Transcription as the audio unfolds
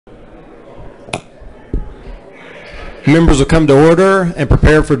Members will come to order and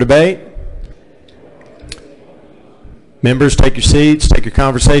prepare for debate. Members, take your seats, take your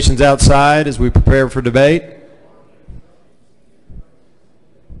conversations outside as we prepare for debate.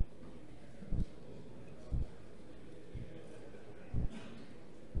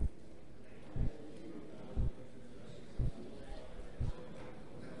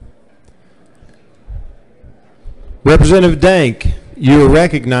 Representative Dank, you are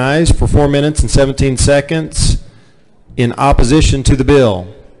recognized for 4 minutes and 17 seconds in opposition to the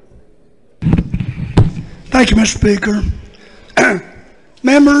bill. Thank you, Mr. Speaker.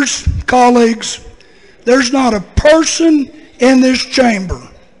 Members, colleagues, there's not a person in this chamber,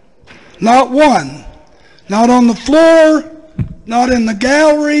 not one, not on the floor, not in the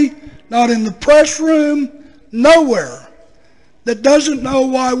gallery, not in the press room, nowhere, that doesn't know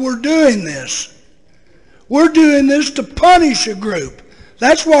why we're doing this. We're doing this to punish a group.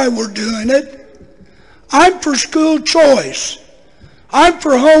 That's why we're doing it. I'm for school choice. I'm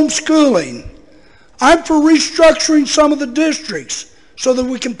for homeschooling. I'm for restructuring some of the districts so that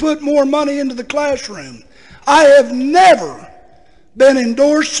we can put more money into the classroom. I have never been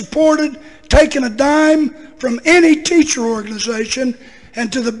endorsed, supported, taken a dime from any teacher organization,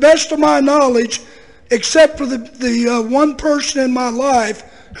 and to the best of my knowledge, except for the one person in my life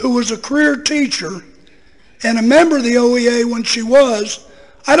who was a career teacher and a member of the OEA when she was,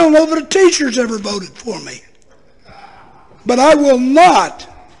 I don't know that a teacher's ever voted for me. But I will not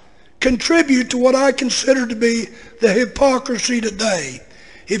contribute to what I consider to be the hypocrisy today.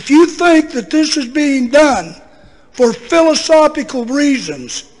 If you think that this is being done for philosophical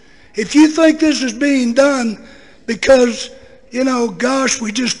reasons, if you think this is being done because, you know, gosh,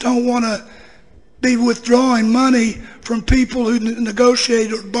 we just don't want to be withdrawing money from people who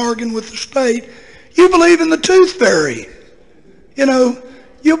negotiate or bargain with the state, you believe in the tooth fairy. You know,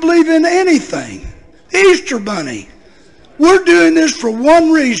 you believe in anything. The Easter Bunny. We're doing this for one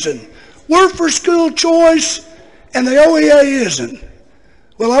reason. We're for school choice, and the OEA isn't.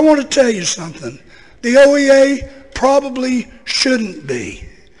 Well, I want to tell you something. The OEA probably shouldn't be.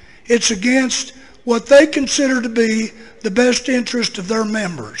 It's against what they consider to be the best interest of their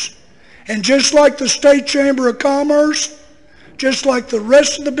members. And just like the State Chamber of Commerce, just like the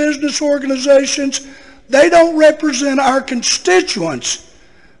rest of the business organizations, they don't represent our constituents.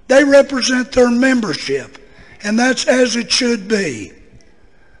 They represent their membership. And that's as it should be.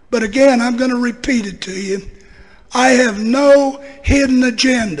 But again, I'm going to repeat it to you. I have no hidden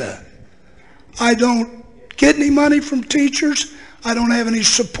agenda. I don't get any money from teachers. I don't have any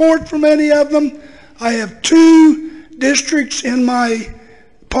support from any of them. I have 2 districts in my,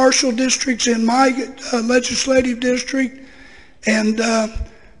 partial districts in my legislative district. And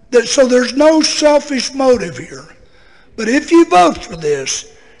so there's no selfish motive here. But if you vote for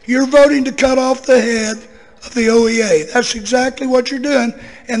this, you're voting to cut off the head of the OEA. That's exactly what you're doing.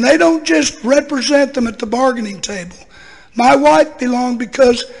 And they don't just represent them at the bargaining table. My wife belonged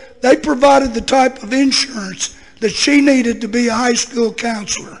because they provided the type of insurance that she needed to be a high school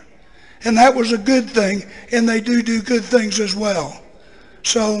counselor. And that was a good thing, and they do good things as well.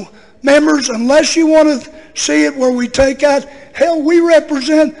 So, members, unless you want to see it where we take out, hell,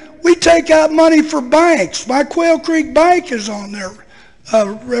 we take out money for banks. My Quail Creek Bank is on there,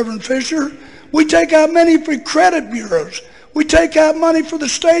 Reverend Fisher. We take out money for credit bureaus. We take out money for the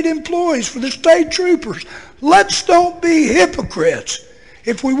state employees, for the state troopers. Let's don't be hypocrites.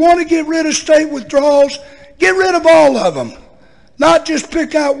 If we want to get rid of state withdrawals, get rid of all of them. Not just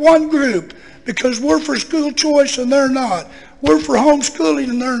pick out one group because we're for school choice and they're not. We're for homeschooling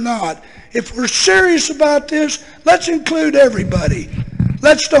and they're not. If we're serious about this, let's include everybody.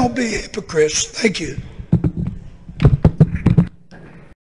 Let's don't be hypocrites. Thank you.